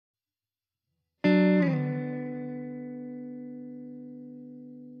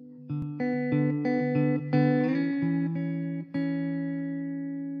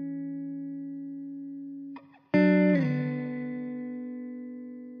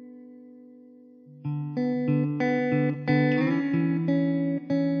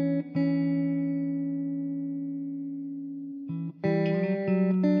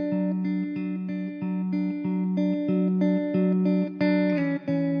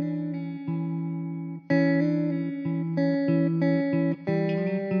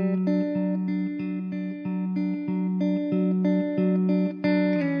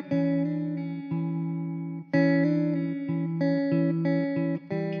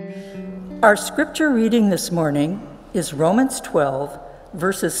Our scripture reading this morning is Romans 12,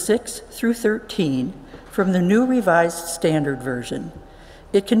 verses 6 through 13 from the New Revised Standard Version.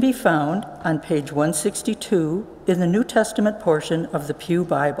 It can be found on page 162 in the New Testament portion of the Pew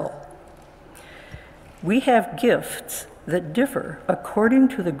Bible. We have gifts that differ according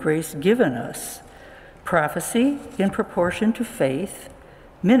to the grace given us: prophecy in proportion to faith,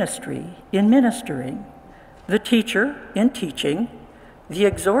 ministry in ministering, the teacher in teaching, the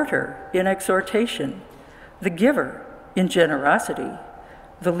exhorter in exhortation, the giver in generosity,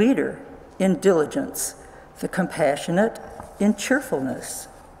 the leader in diligence, the compassionate in cheerfulness.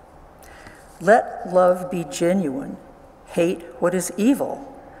 Let love be genuine. Hate what is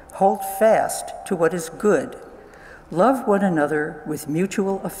evil. Hold fast to what is good. Love one another with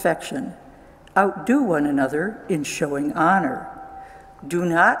mutual affection. Outdo one another in showing honor. Do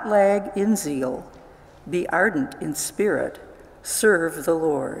not lag in zeal. Be ardent in spirit. Serve the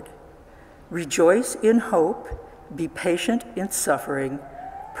Lord. Rejoice in hope. Be patient in suffering.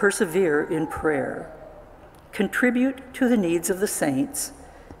 Persevere in prayer. Contribute to the needs of the saints.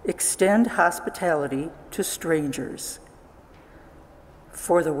 Extend hospitality to strangers.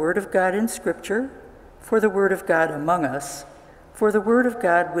 For the word of God in Scripture, for the word of God among us, for the word of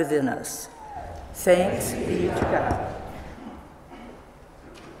God within us. Thanks be to God.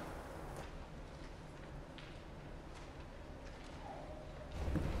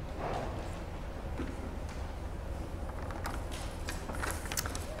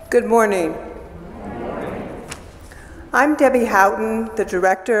 Good morning. I'm Debbie Houghton, the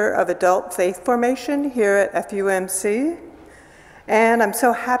Director of Adult Faith Formation here at FUMC, and I'm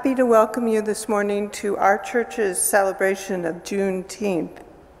so happy to welcome you this morning to our church's celebration of Juneteenth.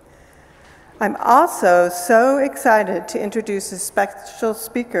 I'm also so excited to introduce a special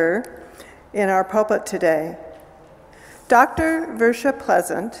speaker in our pulpit today. Dr. Versha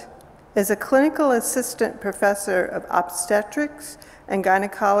Pleasant is a clinical assistant professor of obstetrics and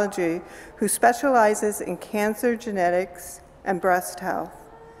gynecology who specializes in cancer genetics and breast health.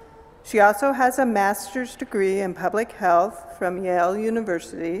 She also has a master's degree in public health from Yale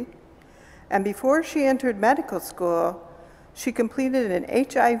University, and before she entered medical school, she completed an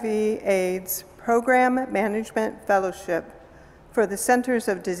HIV/AIDS program management fellowship for the Centers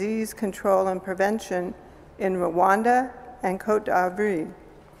of Disease Control and Prevention in Rwanda and Côte d'Ivoire,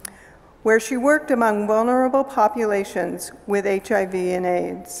 where she worked among vulnerable populations with HIV and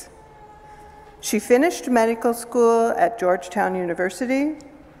AIDS. She finished medical school at Georgetown University,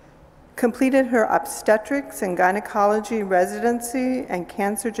 completed her obstetrics and gynecology residency and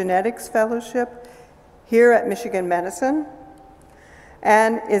cancer genetics fellowship here at Michigan Medicine,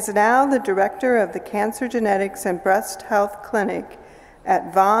 and is now the director of the Cancer Genetics and Breast Health Clinic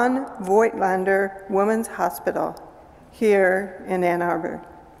at Von Voigtlander Women's Hospital here in Ann Arbor.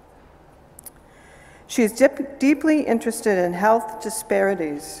 She is deeply interested in health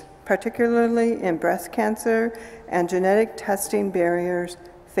disparities, particularly in breast cancer and genetic testing barriers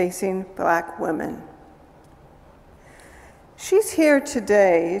facing Black women. She's here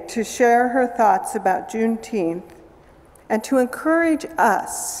today to share her thoughts about Juneteenth and to encourage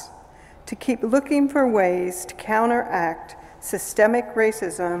us to keep looking for ways to counteract systemic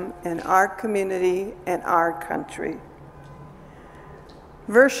racism in our community and our country.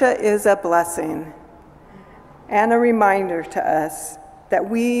 Versha is a blessing and a reminder to us that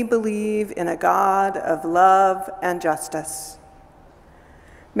we believe in a God of love and justice.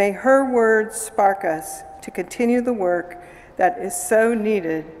 May her words spark us to continue the work that is so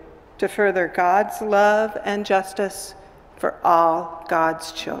needed to further God's love and justice for all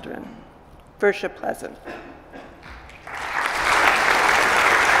God's children. Versha Pleasant.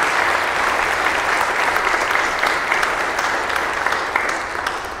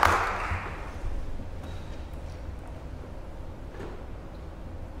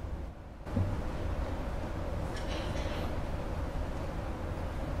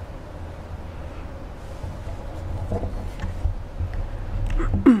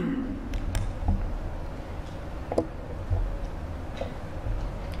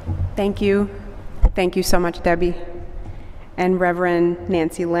 Thank you. Thank you so much, Debbie. And Reverend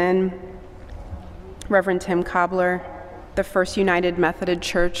Nancy Lynn, Reverend Tim Cobbler, the First United Methodist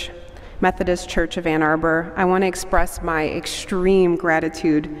Church of Ann Arbor. I want to express my extreme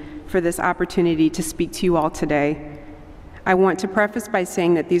gratitude for this opportunity to speak to you all today. I want to preface by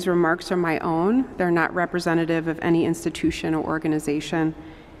saying that these remarks are my own. They're not representative of any institution or organization.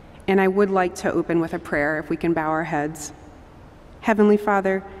 And I would like to open with a prayer, if we can bow our heads. Heavenly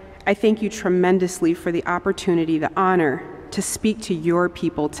Father, I thank you tremendously for the opportunity, the honor to speak to your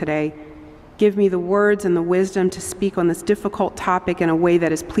people today. Give me the words and the wisdom to speak on this difficult topic in a way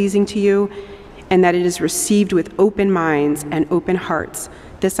that is pleasing to you, and that it is received with open minds and open hearts.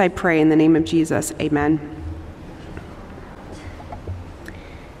 This I pray in the name of Jesus. Amen.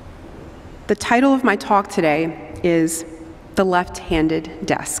 The title of my talk today is The Left-Handed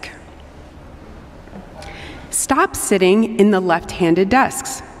Desk. Stop sitting in the left-handed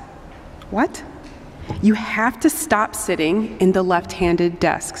desks. What? You have to stop sitting in the left-handed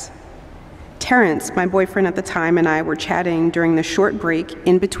desks. Terrence, my boyfriend at the time, and I were chatting during the short break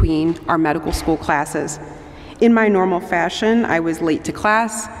in between our medical school classes. In my normal fashion, I was late to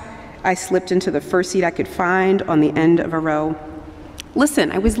class. I slipped into the first seat I could find on the end of a row.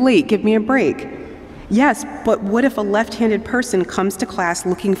 Listen, I was late, give me a break. Yes, but what if a left-handed person comes to class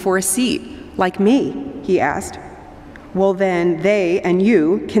looking for a seat, like me, he asked. Well, then they and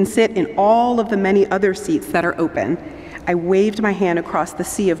you can sit in all of the many other seats that are open. I waved my hand across the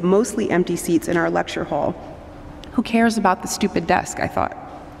sea of mostly empty seats in our lecture hall. Who cares about the stupid desk, I thought.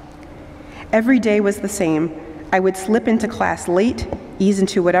 Every day was the same. I would slip into class late, ease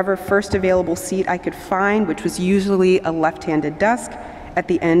into whatever first available seat I could find, which was usually a left-handed desk, at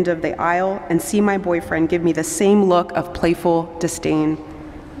the end of the aisle, and see my boyfriend give me the same look of playful disdain.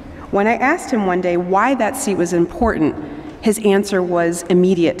 When I asked him one day why that seat was important, his answer was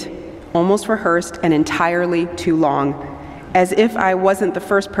immediate, almost rehearsed, and entirely too long, as if I wasn't the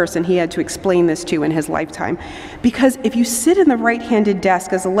first person he had to explain this to in his lifetime. Because if you sit in the right-handed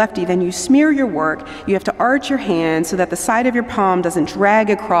desk as a lefty, then you smear your work, you have to arch your hand so that the side of your palm doesn't drag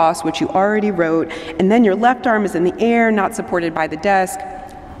across what you already wrote, and then your left arm is in the air, not supported by the desk,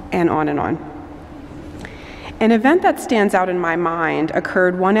 and on and on. An event that stands out in my mind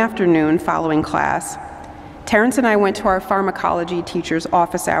occurred one afternoon following class. Terrence and I went to our pharmacology teacher's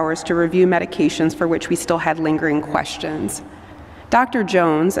office hours to review medications for which we still had lingering questions. Dr.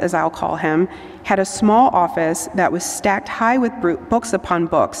 Jones, as I'll call him, had a small office that was stacked high with books upon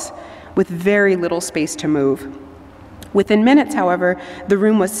books, with very little space to move. Within minutes, however, the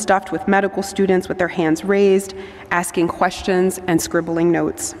room was stuffed with medical students with their hands raised, asking questions and scribbling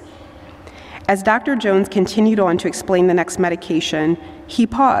notes. As Dr. Jones continued on to explain the next medication, he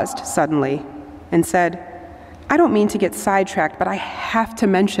paused suddenly and said, "I don't mean to get sidetracked, but I have to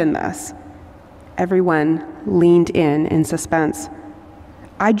mention this." Everyone leaned in suspense.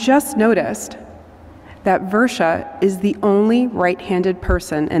 I just noticed that Versha is the only right-handed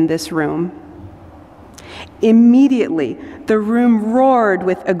person in this room. Immediately, the room roared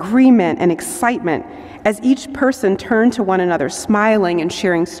with agreement and excitement as each person turned to one another, smiling and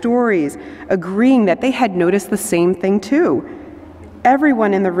sharing stories, agreeing that they had noticed the same thing too.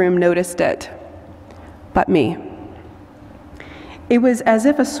 Everyone in the room noticed it, but me. It was as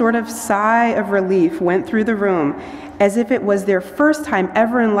if a sort of sigh of relief went through the room, as if it was their first time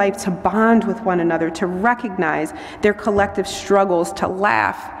ever in life to bond with one another, to recognize their collective struggles, to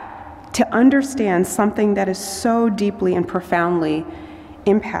laugh, to understand something that is so deeply and profoundly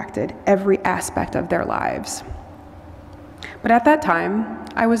impacted every aspect of their lives. But at that time,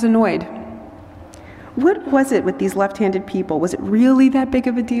 I was annoyed. What was it with these left-handed people? Was it really that big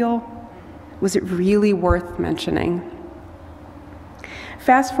of a deal? Was it really worth mentioning?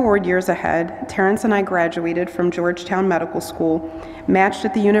 Fast forward years ahead, Terrence and I graduated from Georgetown Medical School, matched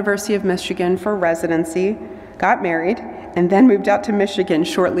at the University of Michigan for residency, got married, and then moved out to Michigan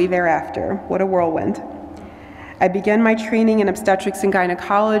shortly thereafter. What a whirlwind. I began my training in obstetrics and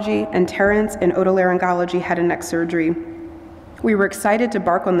gynecology, and Terrence in otolaryngology head and neck surgery. We were excited to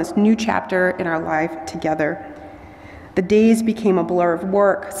embark on this new chapter in our life together. The days became a blur of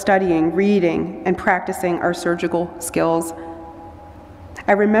work, studying, reading, and practicing our surgical skills.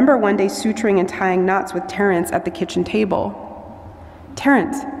 I remember one day suturing and tying knots with Terrence at the kitchen table.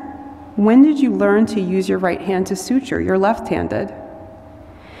 "Terrence, when did you learn to use your right hand to suture? You're left-handed."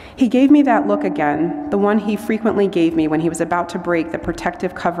 He gave me that look again, the one he frequently gave me when he was about to break the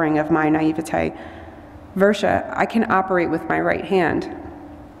protective covering of my naivete. "Versha, I can operate with my right hand."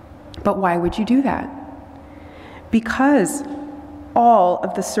 "But why would you do that?" "Because all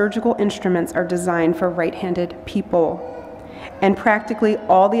of the surgical instruments are designed for right-handed people. And practically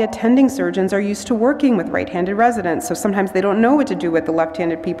all the attending surgeons are used to working with right-handed residents, so sometimes they don't know what to do with the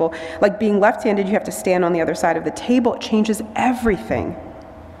left-handed people. Like being left-handed, you have to stand on the other side of the table. It changes everything.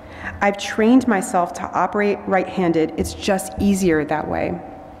 I've trained myself to operate right-handed. It's just easier that way."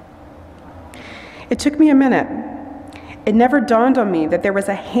 It took me a minute. It never dawned on me that there was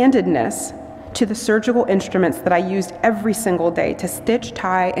a handedness to the surgical instruments that I used every single day to stitch,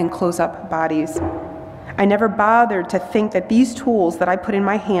 tie, and close up bodies. I never bothered to think that these tools that I put in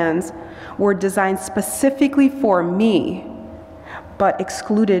my hands were designed specifically for me, but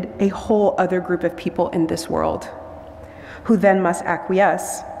excluded a whole other group of people in this world, who then must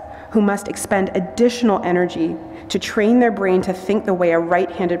acquiesce, who must expend additional energy to train their brain to think the way a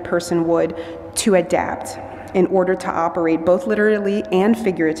right-handed person would, to adapt in order to operate both literally and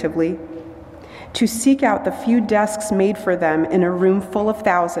figuratively, to seek out the few desks made for them in a room full of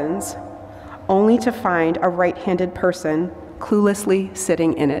thousands, only to find a right-handed person cluelessly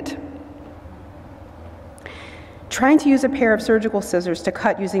sitting in it. Trying to use a pair of surgical scissors to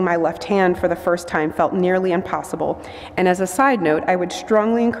cut using my left hand for the first time felt nearly impossible, and as a side note, I would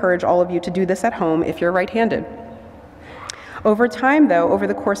strongly encourage all of you to do this at home if you're right-handed. Over time, though, over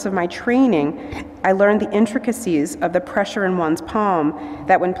the course of my training, I learned the intricacies of the pressure in one's palm,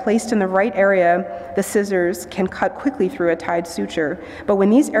 that when placed in the right area, the scissors can cut quickly through a tied suture. But when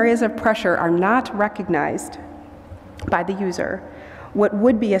these areas of pressure are not recognized by the user, what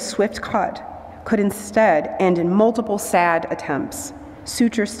would be a swift cut could instead end in multiple sad attempts,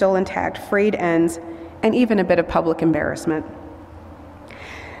 suture still intact, frayed ends, and even a bit of public embarrassment.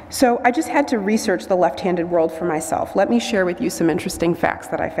 So I just had to research the left-handed world for myself. Let me share with you some interesting facts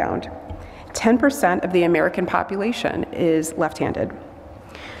that I found. 10% of the American population is left-handed.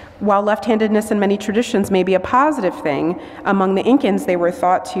 While left-handedness in many traditions may be a positive thing, among the Incans they were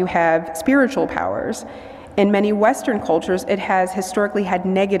thought to have spiritual powers. In many Western cultures, it has historically had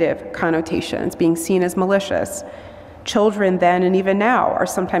negative connotations, being seen as malicious. Children then and even now are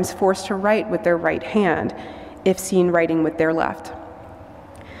sometimes forced to write with their right hand, if seen writing with their left.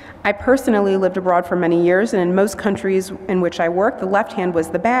 I personally lived abroad for many years, and in most countries in which I worked, the left hand was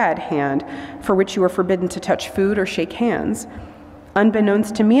the bad hand, for which you were forbidden to touch food or shake hands.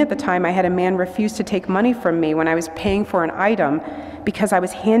 Unbeknownst to me at the time, I had a man refuse to take money from me when I was paying for an item because I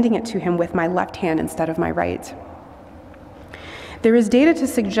was handing it to him with my left hand instead of my right. There is data to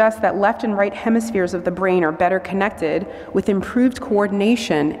suggest that left and right hemispheres of the brain are better connected with improved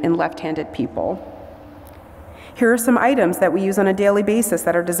coordination in left-handed people. Here are some items that we use on a daily basis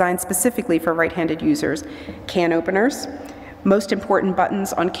that are designed specifically for right-handed users. Can openers. Most important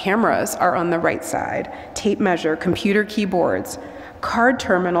buttons on cameras are on the right side. Tape measure, computer keyboards. Card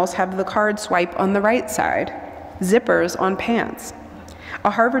terminals have the card swipe on the right side. Zippers on pants. A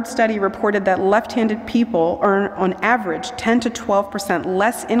Harvard study reported that left-handed people earn on average 10 to 12%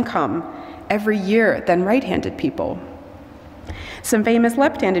 less income every year than right-handed people. Some famous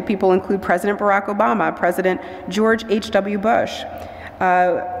left-handed people include President Barack Obama, President George H.W. Bush,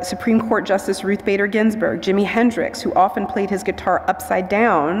 Supreme Court Justice Ruth Bader Ginsburg, Jimi Hendrix, who often played his guitar upside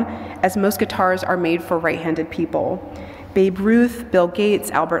down, as most guitars are made for right-handed people. Babe Ruth, Bill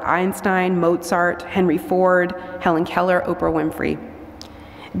Gates, Albert Einstein, Mozart, Henry Ford, Helen Keller, Oprah Winfrey.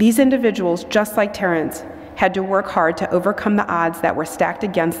 These individuals, just like Terrence, had to work hard to overcome the odds that were stacked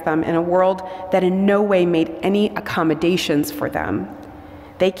against them in a world that in no way made any accommodations for them.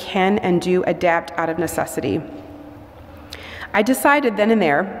 They can and do adapt out of necessity. I decided then and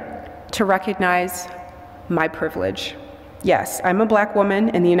there to recognize my privilege. Yes, I'm a Black woman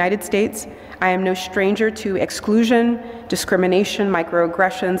in the United States. I am no stranger to exclusion, discrimination,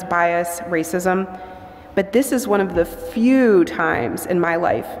 microaggressions, bias, racism. But this is one of the few times in my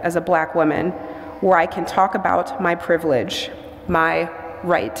life as a Black woman where I can talk about my privilege, my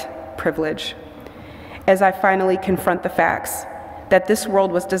right privilege, as I finally confront the facts that this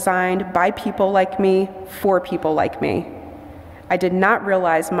world was designed by people like me, for people like me. I did not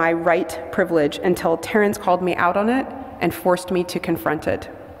realize my right privilege until Terrence called me out on it and forced me to confront it.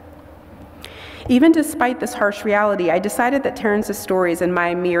 Even despite this harsh reality, I decided that Terrence's stories in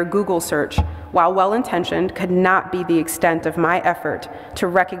my mere Google search, while well-intentioned, could not be the extent of my effort to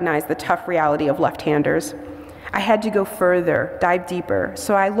recognize the tough reality of left-handers. I had to go further, dive deeper,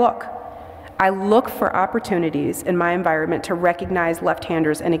 so I look for opportunities in my environment to recognize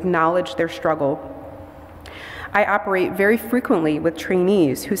left-handers and acknowledge their struggle. I operate very frequently with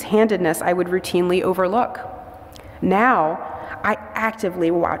trainees whose handedness I would routinely overlook. Now, I actively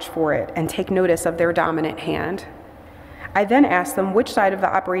watch for it and take notice of their dominant hand. I then ask them which side of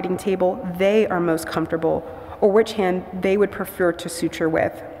the operating table they are most comfortable or which hand they would prefer to suture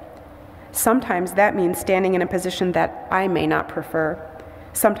with. Sometimes that means standing in a position that I may not prefer.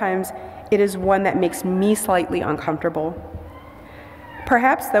 Sometimes it is one that makes me slightly uncomfortable.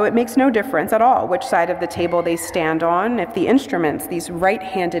 Perhaps, though, it makes no difference at all which side of the table they stand on if the instruments, these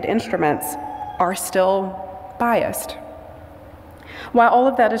right-handed instruments, are still biased. While all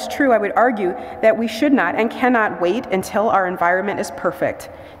of that is true, I would argue that we should not and cannot wait until our environment is perfect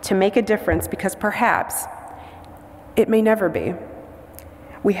to make a difference, because perhaps it may never be.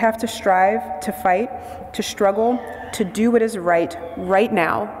 We have to strive, to fight, to struggle, to do what is right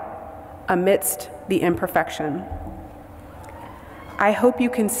now, amidst the imperfection. I hope you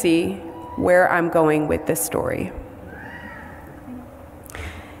can see where I'm going with this story.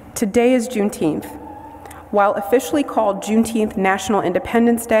 Today is Juneteenth. While officially called Juneteenth National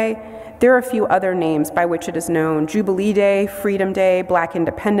Independence Day, there are a few other names by which it is known: Jubilee Day, Freedom Day, Black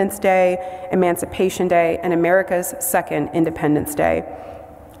Independence Day, Emancipation Day, and America's Second Independence Day.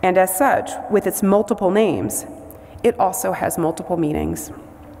 And as such, with its multiple names, it also has multiple meanings.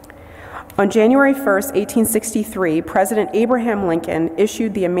 On January 1st, 1863, President Abraham Lincoln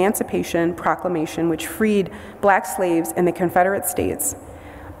issued the Emancipation Proclamation, which freed Black slaves in the Confederate States.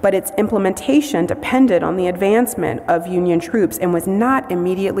 But its implementation depended on the advancement of Union troops and was not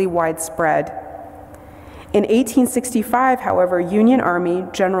immediately widespread. In 1865, however, Union Army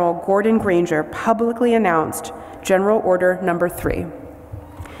General Gordon Granger publicly announced General Order No. 3,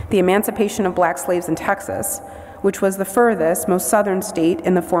 the emancipation of Black slaves in Texas, which was the furthest, most southern state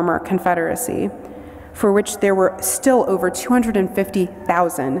in the former Confederacy, for which there were still over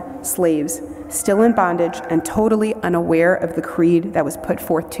 250,000 slaves still in bondage and totally unaware of the creed that was put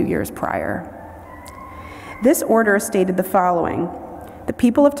forth 2 years prior. This order stated the following: the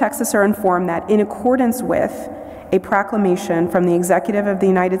people of Texas are informed that in accordance with a proclamation from the Executive of the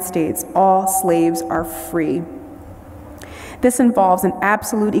United States, all slaves are free. This involves an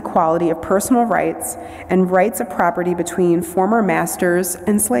absolute equality of personal rights and rights of property between former masters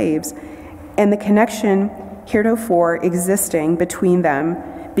and slaves, and the connection heretofore existing between them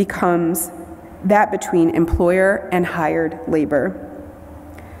becomes that between employer and hired labor.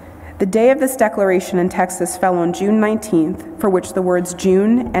 The day of this declaration in Texas fell on June 19th, for which the words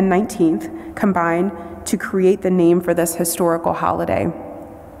June and 19th combine to create the name for this historical holiday.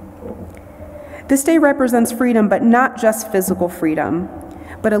 This day represents freedom, but not just physical freedom,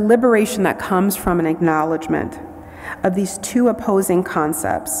 but a liberation that comes from an acknowledgement of these two opposing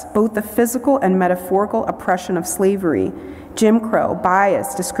concepts, both the physical and metaphorical oppression of slavery, Jim Crow,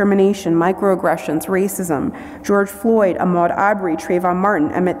 bias, discrimination, microaggressions, racism, George Floyd, Ahmaud Arbery, Trayvon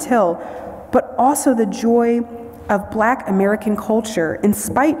Martin, Emmett Till, but also the joy of Black American culture in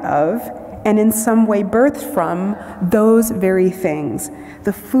spite of and in some way birthed from those very things: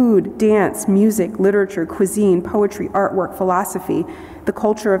 the food, dance, music, literature, cuisine, poetry, artwork, philosophy, the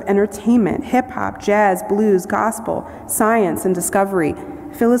culture of entertainment, hip-hop, jazz, blues, gospel, science, and discovery,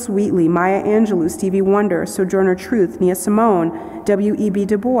 Phyllis Wheatley, Maya Angelou, Stevie Wonder, Sojourner Truth, Nia Simone, W.E.B.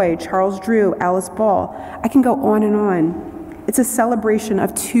 Du Bois, Charles Drew, Alice Ball. I can go on and on. It's a celebration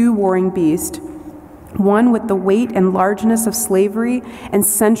of two warring beasts, one with the weight and largeness of slavery and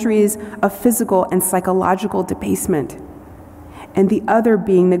centuries of physical and psychological debasement, and the other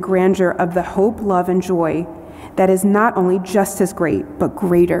being the grandeur of the hope, love, and joy that is not only just as great, but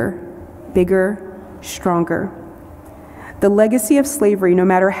greater, bigger, stronger. The legacy of slavery, no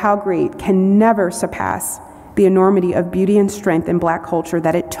matter how great, can never surpass the enormity of beauty and strength in Black culture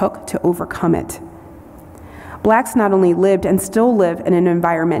that it took to overcome it. Blacks not only lived and still live in an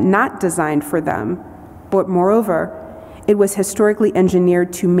environment not designed for them, but moreover, it was historically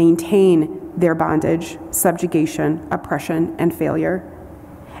engineered to maintain their bondage, subjugation, oppression, and failure.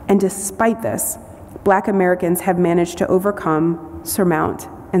 And despite this, Black Americans have managed to overcome, surmount,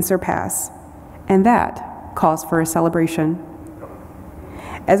 and surpass, and that calls for a celebration.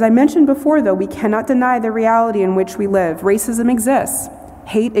 As I mentioned before, though, we cannot deny the reality in which we live. Racism exists,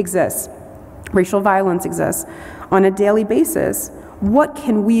 hate exists, racial violence exists on a daily basis. What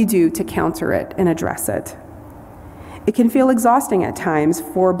can we do to counter it and address it? It can feel exhausting at times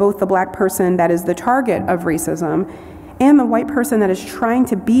for both the Black person that is the target of racism and the white person that is trying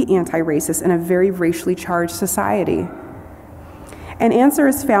to be anti-racist in a very racially charged society. An answer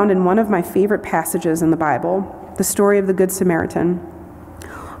is found in one of my favorite passages in the Bible, the story of the Good Samaritan.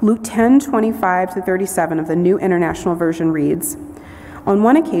 Luke 10:25-37 of the New International Version reads, "On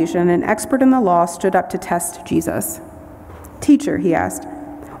one occasion, an expert in the law stood up to test Jesus. 'Teacher,' he asked,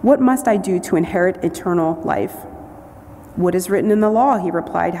 'what must I do to inherit eternal life?' 'What is written in the law?' he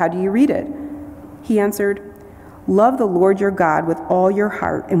replied. 'How do you read it?' He answered, 'Love the Lord your God with all your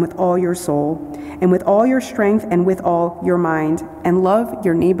heart and with all your soul and with all your strength and with all your mind, and love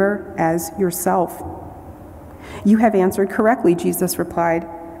your neighbor as yourself.' 'You have answered correctly,' Jesus replied.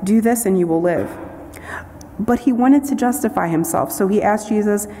 'Do this and you will live.' But he wanted to justify himself, so he asked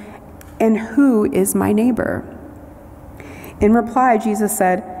Jesus, 'And who is my neighbor?' In reply, Jesus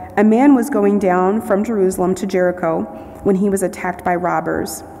said, 'A man was going down from Jerusalem to Jericho when he was attacked by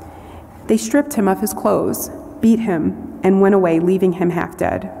robbers. They stripped him of his clothes, beat him, and went away, leaving him half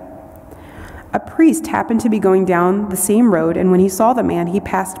dead. A priest happened to be going down the same road, and when he saw the man, he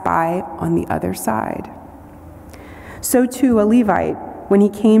passed by on the other side. So too a Levite, when he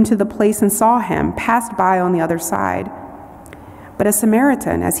came to the place and saw him, passed by on the other side. But a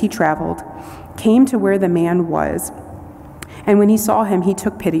Samaritan, as he traveled, came to where the man was, and when he saw him, he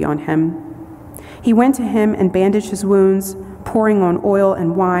took pity on him. He went to him and bandaged his wounds, pouring on oil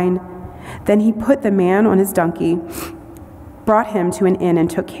and wine. Then he put the man on his donkey, brought him to an inn, and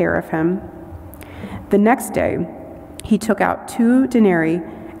took care of him. The next day, he took out 2 denarii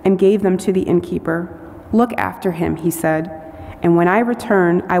and gave them to the innkeeper. "Look after him," he said, "and when I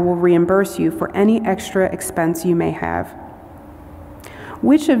return, I will reimburse you for any extra expense you may have."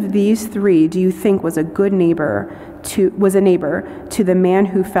 Which of these 3 do you think was a neighbor to the man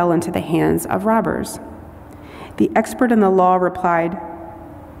who fell into the hands of robbers? The expert in the law replied,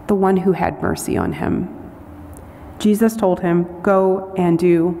 "The one who had mercy on him." Jesus told him, "Go and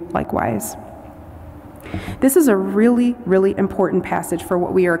do likewise." This is a really, really important passage for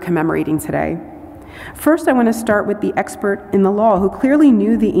what we are commemorating today. First, I want to start with the expert in the law who clearly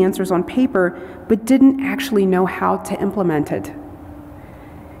knew the answers on paper, but didn't actually know how to implement it.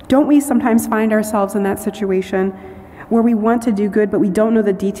 Don't we sometimes find ourselves in that situation where we want to do good, but we don't know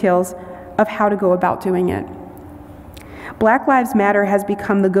the details of how to go about doing it? Black Lives Matter has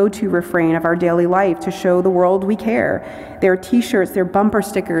become the go-to refrain of our daily life to show the world we care. There are t-shirts, there are bumper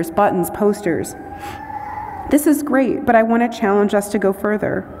stickers, buttons, posters. This is great, but I want to challenge us to go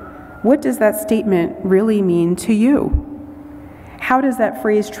further. What does that statement really mean to you? How does that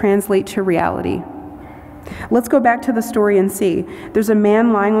phrase translate to reality? Let's go back to the story and see. There's a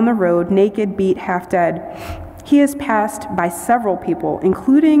man lying on the road, naked, beat, half dead. He is passed by several people,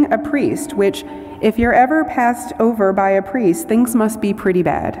 including a priest, which, if you're ever passed over by a priest, things must be pretty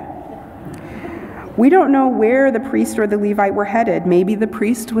bad. We don't know where the priest or the Levite were headed. Maybe the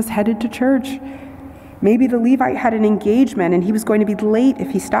priest was headed to church. Maybe the Levite had an engagement and he was going to be late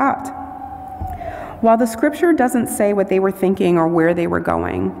if he stopped. While the scripture doesn't say what they were thinking or where they were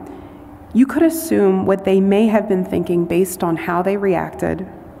going, you could assume what they may have been thinking based on how they reacted.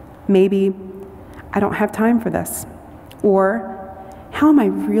 Maybe, "I don't have time for this," or "How am I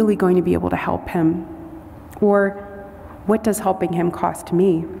really going to be able to help him?" Or, "What does helping him cost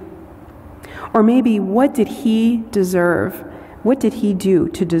me?" Or maybe, "What did he deserve? What did he do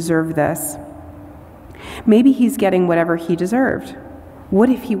to deserve this?" Maybe he's getting whatever he deserved. What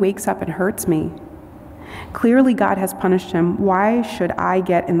if he wakes up and hurts me? Clearly, God has punished him. Why should I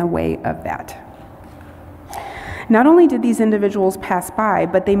get in the way of that? Not only did these individuals pass by,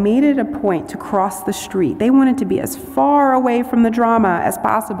 but they made it a point to cross the street. They wanted to be as far away from the drama as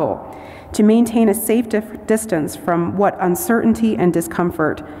possible to maintain a safe distance from what uncertainty and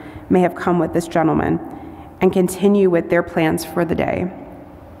discomfort may have come with this gentleman and continue with their plans for the day.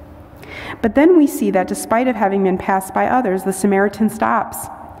 But then we see that despite of having been passed by others, the Samaritan stops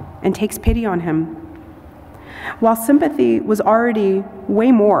and takes pity on him. While sympathy was already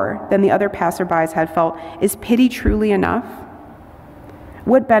way more than the other passerbys had felt, is pity truly enough?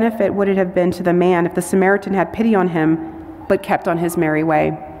 What benefit would it have been to the man if the Samaritan had pity on him but kept on his merry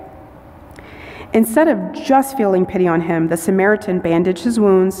way? Instead of just feeling pity on him, the Samaritan bandaged his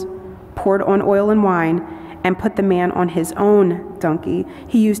wounds, poured on oil and wine, and put the man on his own donkey.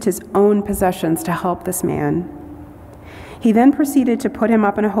 He used his own possessions to help this man. He then proceeded to put him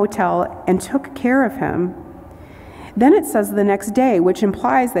up in a hotel and took care of him. Then it says the next day, which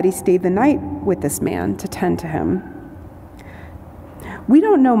implies that he stayed the night with this man to tend to him. We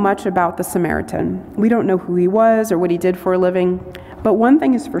don't know much about the Samaritan. We don't know who he was or what he did for a living, but one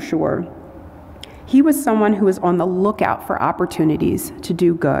thing is for sure. He was someone who was on the lookout for opportunities to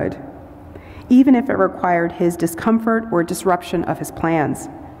do good, even if it required his discomfort or disruption of his plans.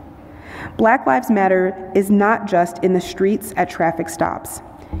 Black Lives Matter is not just in the streets at traffic stops.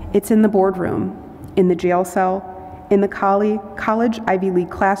 It's in the boardroom, in the jail cell, in the college Ivy League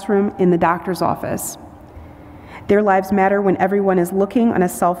classroom, in the doctor's office. Their lives matter when everyone is looking on a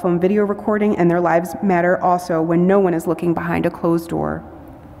cell phone video recording, and their lives matter also when no one is looking behind a closed door.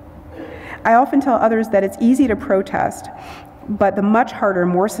 I often tell others that it's easy to protest, but the much harder,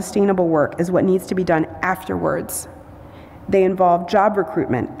 more sustainable work is what needs to be done afterwards. They involve job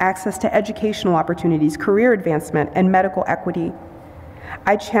recruitment, access to educational opportunities, career advancement, and medical equity.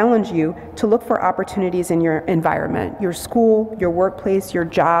 I challenge you to look for opportunities in your environment, your school, your workplace, your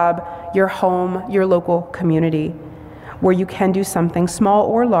job, your home, your local community, where you can do something small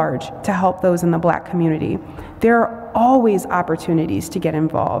or large to help those in the Black community. There are always opportunities to get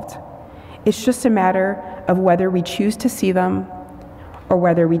involved. It's just a matter of whether we choose to see them or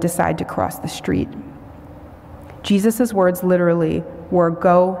whether we decide to cross the street. Jesus' words literally were,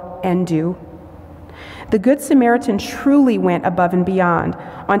 "Go and do." The Good Samaritan truly went above and beyond.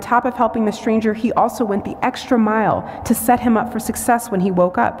 On top of helping the stranger, he also went the extra mile to set him up for success when he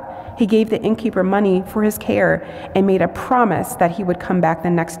woke up. He gave the innkeeper money for his care and made a promise that he would come back the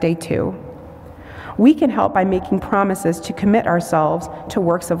next day too. We can help by making promises to commit ourselves to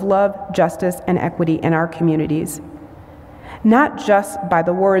works of love, justice, and equity in our communities. Not just by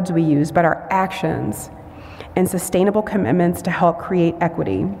the words we use, but our actions and sustainable commitments to help create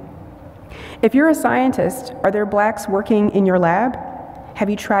equity. If you're a scientist, are there Blacks working in your lab? Have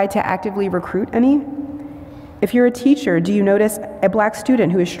you tried to actively recruit any? If you're a teacher, do you notice a Black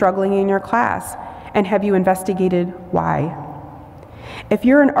student who is struggling in your class? And have you investigated why? If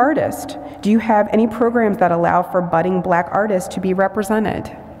you're an artist, do you have any programs that allow for budding Black artists to be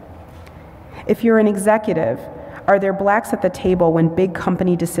represented? If you're an executive, are there Blacks at the table when big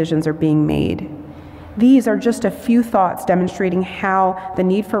company decisions are being made? These are just a few thoughts demonstrating how the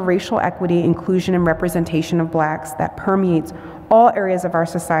need for racial equity, inclusion, and representation of Blacks that permeates all areas of our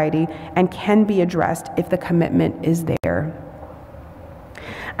society and can be addressed if the commitment is there.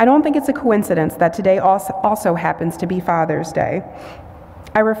 I don't think it's a coincidence that today also happens to be Father's Day.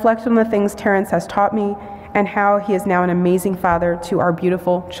 I reflect on the things Terrence has taught me and how he is now an amazing father to our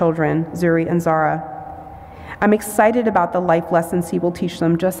beautiful children, Zuri and Zara. I'm excited about the life lessons he will teach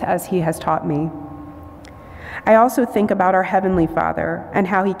them just as he has taught me. I also think about our Heavenly Father and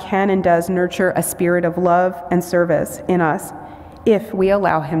how he can and does nurture a spirit of love and service in us if we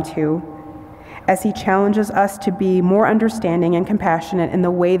allow him to, as he challenges us to be more understanding and compassionate in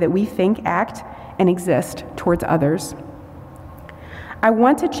the way that we think, act, and exist towards others. I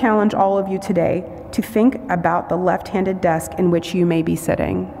want to challenge all of you today to think about the left-handed desk in which you may be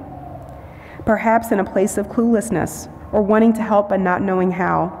sitting, perhaps in a place of cluelessness or wanting to help but not knowing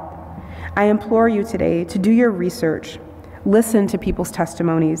how. I implore you today to do your research, listen to people's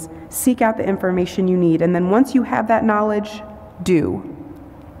testimonies, seek out the information you need, and then once you have that knowledge,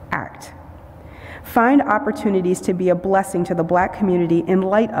 act. Find opportunities to be a blessing to the Black community in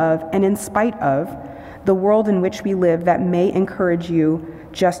light of and in spite of the world in which we live that may encourage you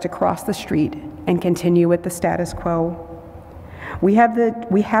just to cross the street and continue with the status quo. We have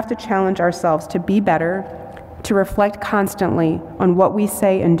to challenge ourselves to be better, to reflect constantly on what we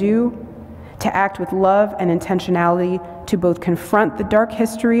say and do, to act with love and intentionality to both confront the dark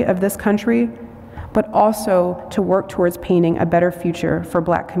history of this country, but also to work towards painting a better future for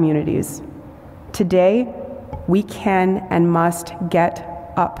Black communities. Today, we can and must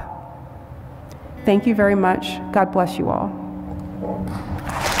get up. Thank you very much. God bless you all.